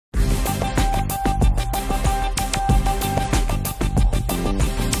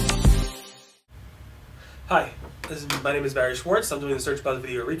Hi, my name is Barry Schwartz. I'm doing the Search Buzz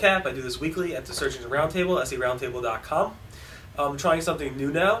video recap. I do this weekly at the Search Engine Roundtable, seroundtable.com. I'm trying something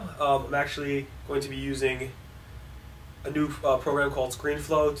new now. I'm actually going to be using a new program called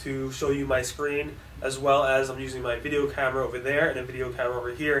ScreenFlow to show you my screen, as well as I'm using my video camera over there and a video camera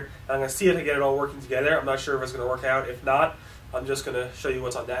over here. And I'm going to see if I can get it all working together. I'm not sure if it's going to work out. If not, I'm just going to show you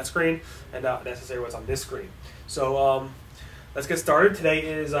what's on that screen and not necessarily what's on this screen. So let's get started. Today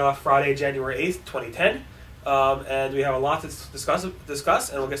is Friday, January 8th, 2010. And we have a lot to discuss, and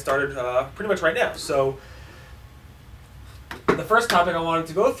we'll get started pretty much right now. So the first topic I wanted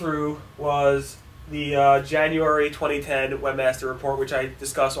to go through was the January 2010 Webmaster Report, which I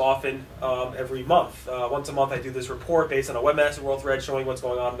discuss often every month. Once a month I do this report based on a Webmaster World thread showing what's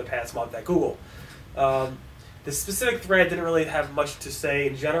going on in the past month at Google. The specific thread didn't really have much to say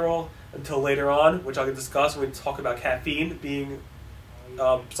in general until later on, which I'll discuss when we talk about caffeine being,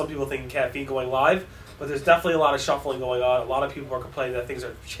 some people thinking caffeine going live. But there's definitely a lot of shuffling going on. A lot of people are complaining that things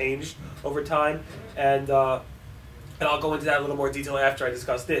have changed over time, and I'll go into that in a little more detail after I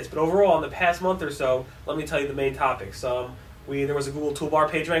discuss this. But overall, in the past month or so, let me tell you the main topics. There was a Google Toolbar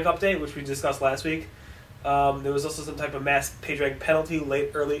PageRank update, which we discussed last week. There was also some type of mass PageRank penalty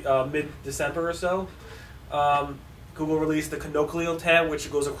mid-December or so. Google released the Colloquial tab,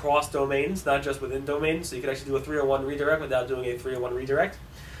 which goes across domains, not just within domains. So you can actually do a 301 redirect without doing a 301 redirect.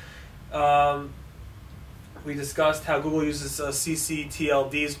 We discussed how Google uses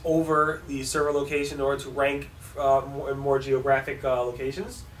CCTLDs over the server location in order to rank in more geographic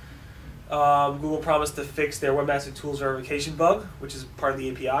locations. Google promised to fix their Webmaster Tools verification bug, which is part of the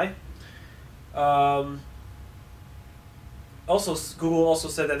API. Google also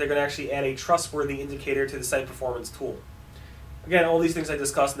said that they're going to actually add a trustworthy indicator to the site performance tool. Again, all these things I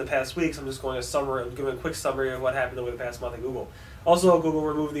discussed in the past weeks. I'm just going to give a quick summary of what happened over the past month at Google. Also, Google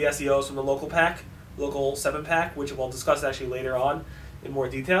removed the SEOs from the local 7-pack, which we'll discuss actually later on in more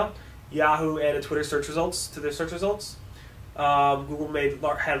detail. Yahoo added Twitter search results to their search results. Google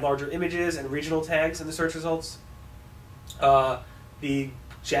had larger images and regional tags in the search results. The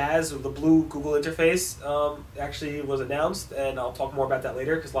Jazz, or the blue Google interface, actually was announced, and I'll talk more about that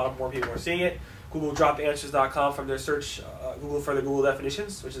later because a lot more people are seeing it. Google dropped Answers.com from their search, for the Google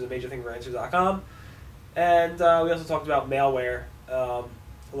definitions, which is a major thing for Answers.com. And we also talked about malware.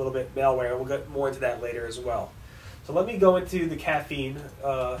 A little bit malware. We'll get more into that later as well. So let me go into the caffeine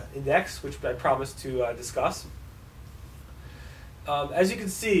index, which I promised to discuss. As you can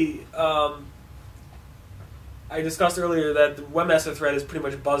see, I discussed earlier that the Webmaster thread is pretty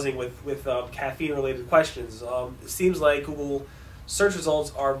much buzzing with caffeine-related questions. It seems like Google search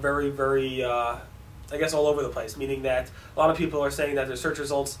results are very, very, I guess, all over the place, meaning that a lot of people are saying that their search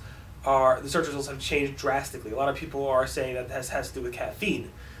results have changed drastically. A lot of people are saying that this has to do with caffeine.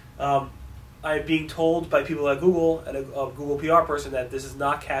 I'm being told by people at Google and a Google PR person that this is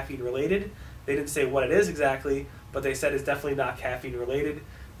not caffeine related. They didn't say what it is exactly, but they said it's definitely not caffeine related.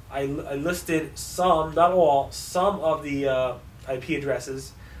 I listed some, not all, some of the IP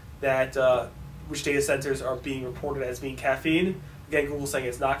addresses that which data centers are being reported as being caffeine. Again, Google's saying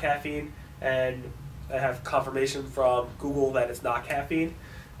it's not caffeine, and I have confirmation from Google that it's not caffeine.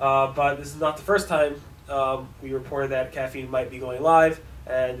 But this is not the first time we reported that caffeine might be going live,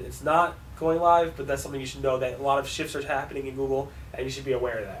 and it's not going live, but that's something you should know, that a lot of shifts are happening in Google, and you should be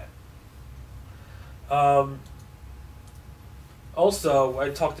aware of that. Also, I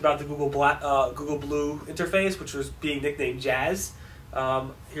talked about the Google Blue interface, which was being nicknamed Jazz.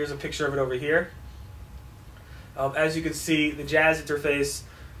 Here's a picture of it over here. As you can see, the Jazz interface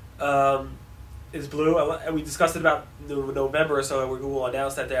is blue, and we discussed it about November or so, where Google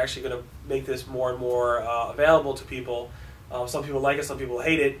announced that they're actually going to make this more and more available to people. Some people like it, some people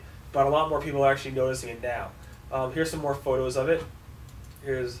hate it, but a lot more people are actually noticing it now. Here's some more photos of it.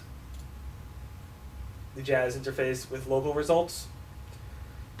 Here's the Jazz interface with local results.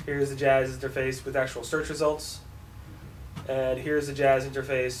 Here's the Jazz interface with actual search results. And here's the Jazz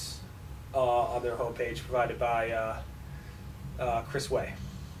interface on their homepage provided by Chris Way.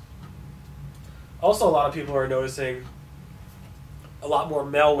 Also, a lot of people are noticing a lot more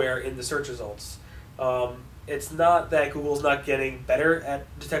malware in the search results. It's not that Google's not getting better at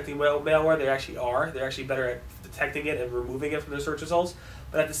detecting malware. They actually are. They're actually better at detecting it and removing it from their search results.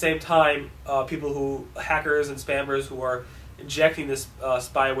 But at the same time, hackers and spammers who are injecting this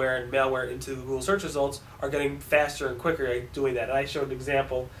spyware and malware into Google search results are getting faster and quicker at doing that. And I showed an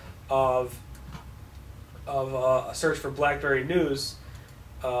example of a search for BlackBerry News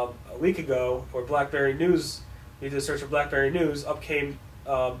a week ago, or BlackBerry News. You did a search for BlackBerry News, up came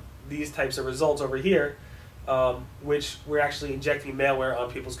these types of results over here, which were actually injecting malware on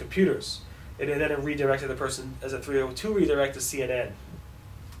people's computers. it redirected the person as a 302 redirect to CNN.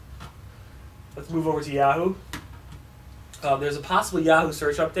 Let's move over to Yahoo. There's a possible Yahoo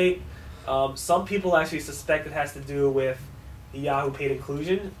search update. Some people actually suspect it has to do with the Yahoo paid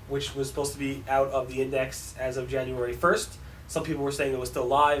inclusion, which was supposed to be out of the index as of January 1st. Some people were saying it was still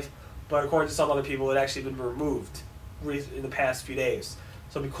live, but according to some other people, it had actually been removed in the past few days.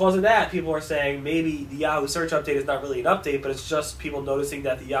 So because of that, people are saying maybe the Yahoo search update is not really an update, but it's just people noticing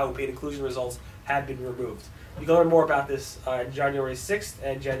that the Yahoo paid inclusion results have been removed. You can learn more about this on January 6th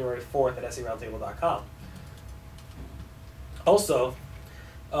and January 4th at SERoundtable.com. Also,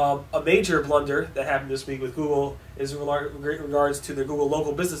 a major blunder that happened this week with Google is in regards to the Google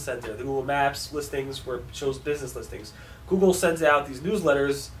Local Business Center, the Google Maps listings where it shows business listings. Google sends out these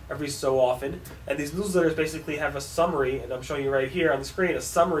newsletters every so often, and these newsletters basically have a summary, and I'm showing you right here on the screen, a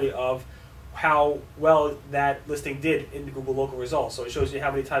summary of how well that listing did in the Google local results. So it shows you how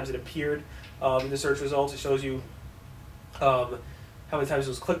many times it appeared in the search results. It shows you how many times it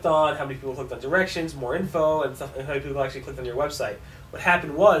was clicked on, how many people clicked on directions, more info, and stuff, and how many people actually clicked on your website. What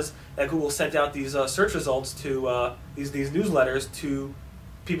happened was that Google sent out these search results to these newsletters to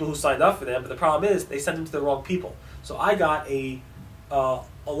people who signed up for them, but the problem is they sent them to the wrong people. So I got a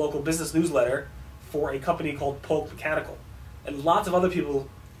local business newsletter for a company called Polk Mechanical, and lots of other people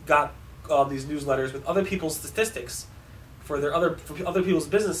got these newsletters with other people's statistics for other people's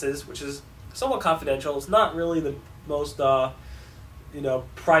businesses, which is somewhat confidential. It's not really the most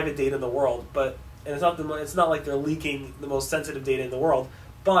private data in the world, but and it's not like they're leaking the most sensitive data in the world,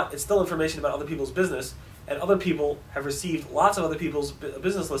 but it's still information about other people's business, and other people have received lots of other people's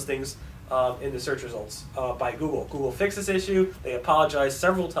business listings in the search results by Google. Google fixed this issue. They apologized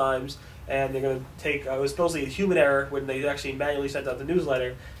several times, and they're going to take, it was supposedly a human error when they actually manually sent out the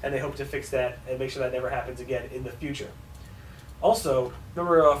newsletter, and they hope to fix that and make sure that never happens again in the future. Also,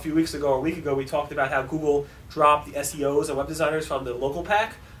 remember a few weeks ago or a week ago we talked about how Google dropped the SEOs and web designers from the local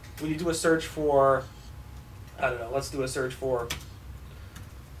pack. When you do a search for, I don't know, let's do a search for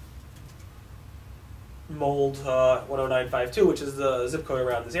mold 10952, which is the zip code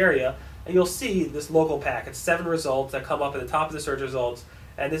around this area, and you'll see this local pack. It's 7 results that come up at the top of the search results,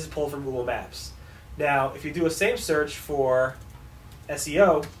 and this is pulled from Google Maps. Now, if you do a same search for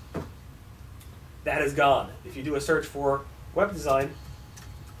SEO, that is gone. If you do a search for web design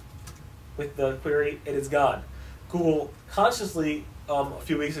with the query, it is gone. Google consciously, a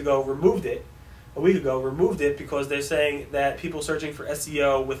few weeks ago, removed it because they're saying that people searching for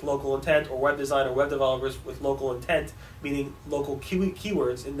SEO with local intent, or web design or web developers with local intent, meaning local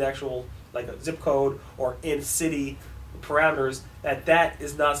keywords in the actual, like a zip code or in city parameters, that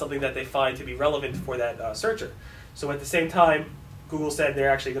is not something that they find to be relevant for that searcher. So at the same time, Google said they're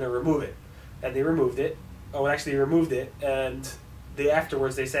actually going to remove it, and they removed it. Oh, actually removed it, and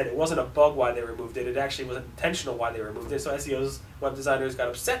afterwards they said it wasn't a bug why they removed it. It actually was intentional why they removed it. So SEOs, web designers got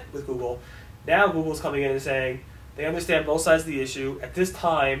upset with Google. Now Google's coming in and saying they understand both sides of the issue. At this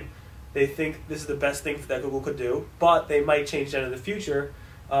time, they think this is the best thing that Google could do, but they might change that in the future.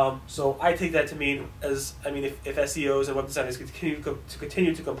 So I take that to mean, if SEOs and web designers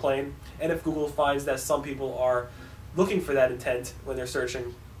continue to complain, and if Google finds that some people are looking for that intent when they're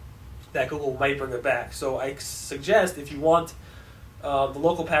searching, that Google might bring it back. So I suggest, if you want the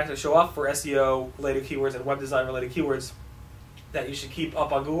local pack to show up for SEO-related keywords and web design-related keywords, that you should keep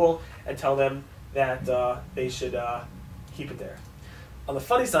up on Google and tell them that they should keep it there. On the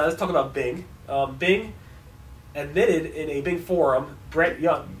funny side, let's talk about Bing. Bing admitted in a Bing forum, Brett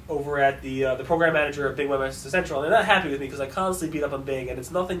Young, over at the program manager of Bing Webmaster Central, and they're not happy with me because I constantly beat up on Bing, and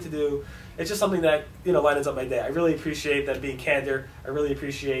it's nothing to do, it's just something that lightens up my day. I really appreciate them being candor. I really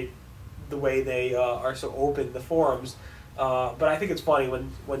appreciate the way they are so open in the forums. But I think it's funny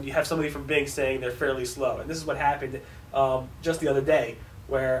when you have somebody from Bing saying they're fairly slow. And this is what happened just the other day,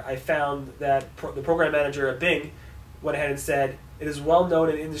 where I found that the program manager at Bing went ahead and said, it is well known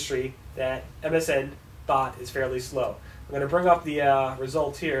in the industry that MSN bot is fairly slow. I'm going to bring up the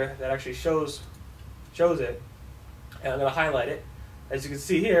results here that actually shows it, and I'm going to highlight it. As you can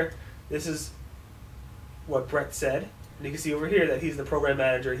see here, this is what Brett said. And you can see over here that he's the program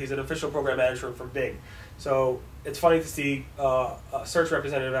manager. He's an official program manager from Bing. So it's funny to see a search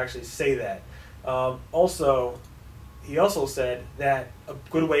representative actually say that. He also said that a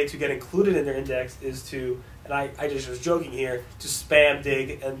good way to get included in their index is to, and I just was joking here, to spam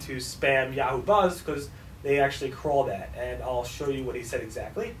Dig and to spam Yahoo Buzz, because they actually crawl that. And I'll show you what he said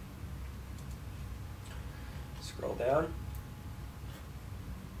exactly. Scroll down.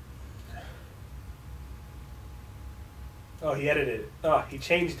 Oh, he edited it. Oh, he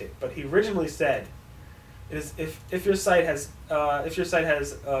changed it. But he originally said is if your site has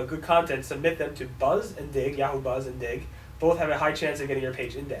good content, submit them to Buzz and Dig, Yahoo Buzz and Dig. Both have a high chance of getting your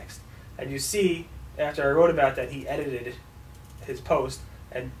page indexed. And you see, after I wrote about that, he edited his post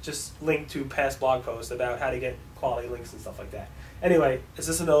and just linked to past blog posts about how to get quality links and stuff like that. Anyway, is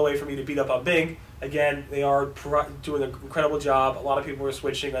this another way for me to beat up on Bing? Again, they are doing an incredible job. A lot of people are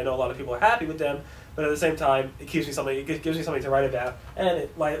switching. I know a lot of people are happy with them, but at the same time, it gives me something to write about, and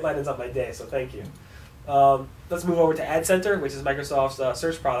it lightens up my day. So thank you. Let's move over to AdCenter, which is Microsoft's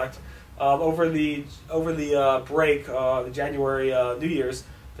search product. Over the break, the January New Year's,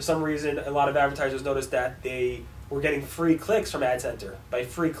 for some reason, a lot of advertisers noticed that they were getting free clicks from AdCenter. By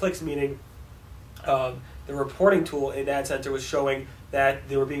free clicks, meaning the reporting tool in AdCenter was showing that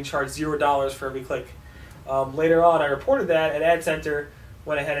they were being charged $0 for every click. Later on, I reported that, and AdCenter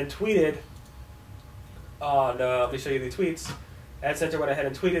went ahead and tweeted on, let me show you the tweets. AdCenter went ahead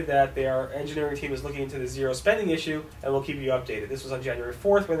and tweeted that their engineering team is looking into the zero spending issue and will keep you updated. This was on January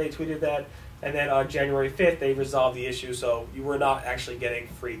 4th when they tweeted that, and then on January 5th they resolved the issue, so you were not actually getting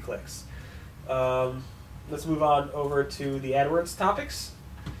free clicks. Let's move on over to the AdWords topics.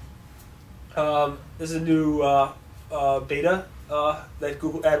 This is a new beta that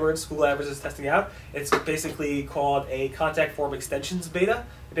Google AdWords is testing out. It's basically called a contact form extensions beta.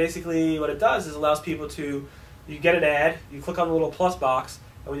 Basically what it does is allows people to, you get an ad, you click on the little plus box,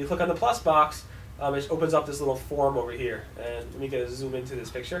 and when you click on the plus box, it opens up this little form over here. And let me get a zoom into this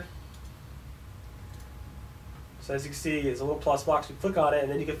picture. So as you can see, it's a little plus box. You click on it,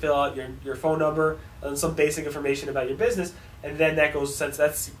 and then you can fill out your phone number and some basic information about your business, and then that goes, since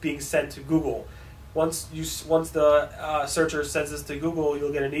that's being sent to Google. Once the searcher sends this to Google,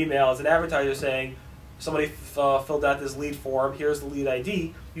 you'll get an email as an advertiser saying, somebody filled out this lead form, here's the lead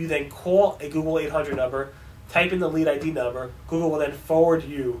ID. You then call a Google 800 number, type in the lead ID number, Google will then forward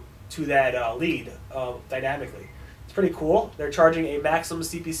you to that lead dynamically. It's pretty cool. They're charging a maximum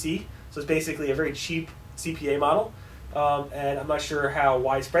CPC, so it's basically a very cheap CPA model, and I'm not sure how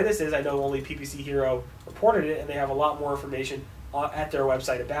widespread this is. I know only PPC Hero reported it, and they have a lot more information at their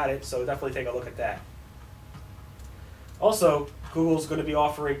website about it, so definitely take a look at that. Also, Google's going to be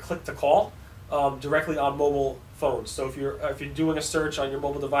offering click-to-call directly on mobile phones. So if you're doing a search on your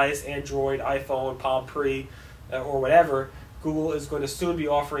mobile device, Android, iPhone, Palm Pre, or whatever, Google is going to soon be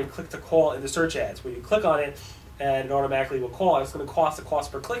offering click-to-call in the search ads, where you click on it and it automatically will call. It's going to cost a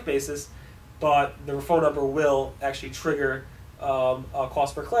cost per click basis, but the phone number will actually trigger a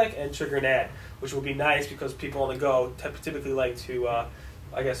cost per click and trigger an ad, which will be nice because people on the go typically like to,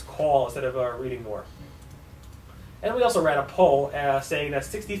 I guess, call instead of reading more. And we also ran a poll saying that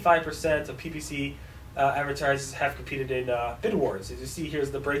 65% of PPC advertisers have competed in bid wars. As you see,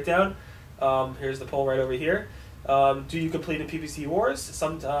 here's the breakdown. Here's the poll right over here. Do you compete in PPC wars?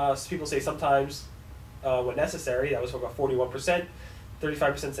 Some people say sometimes when necessary. That was about 41%.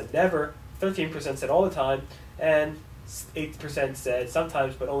 35% said never. 13% said all the time, and 8% said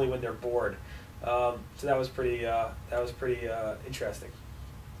sometimes, but only when they're bored. So that was pretty interesting.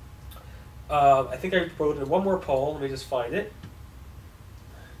 I think I wrote in one more poll. Let me just find it.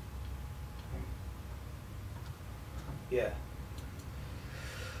 Yeah.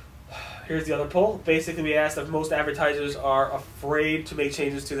 Here's the other poll. Basically, we asked if most advertisers are afraid to make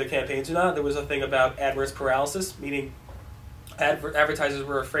changes to their campaigns or not. There was a thing about AdWords paralysis, meaning advertisers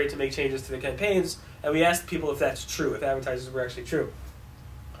were afraid to make changes to their campaigns, and we asked people if that's true, if advertisers were actually true.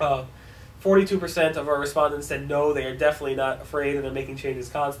 42% of our respondents said no, they are definitely not afraid and they're making changes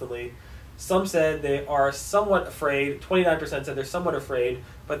constantly. Some said they are somewhat afraid, 29% said they're somewhat afraid,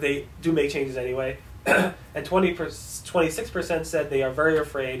 but they do make changes anyway. And 26% said they are very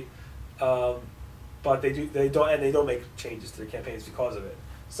afraid, but they don't make changes to their campaigns because of it.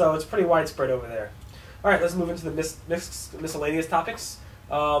 So it's pretty widespread over there. All right, let's move into the miscellaneous topics.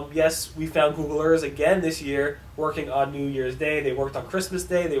 Yes, we found Googlers again this year working on New Year's Day. They worked on Christmas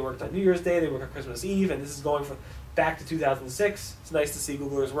Day, they worked on New Year's Day, they worked on Christmas Eve, and this is going back to 2006. It's nice to see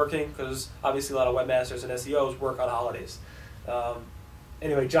Googlers working because obviously a lot of webmasters and SEOs work on holidays.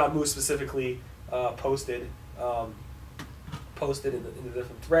 Anyway, John Moose specifically posted in the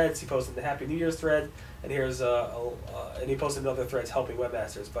different threads. He posted the Happy New Year's thread, and here's and he posted in other threads helping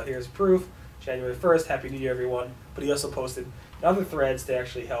webmasters. But here's proof. January 1st, Happy New Year, everyone. But he also posted in other threads to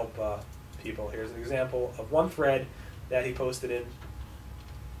actually help people. Here's an example of one thread that he posted in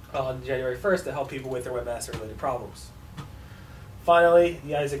on January 1st to help people with their webmaster-related problems. Finally,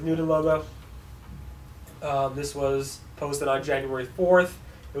 the Isaac Newton logo. This was posted on January 4th.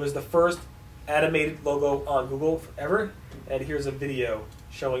 It was the first animated logo on Google ever, and here's a video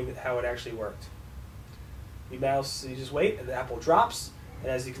showing how it actually worked. You just wait, and the apple drops,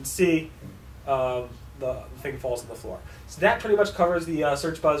 and as you can see, the thing falls on the floor. So that pretty much covers the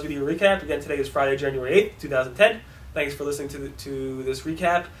Search Buzz video recap. Again, today is Friday, January 8th, 2010. Thanks for listening to this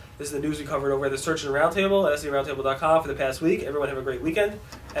recap. This is the news we covered over at the Search and Roundtable at SEOroundtable.com for the past week. Everyone have a great weekend,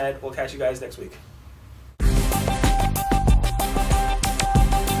 and we'll catch you guys next week.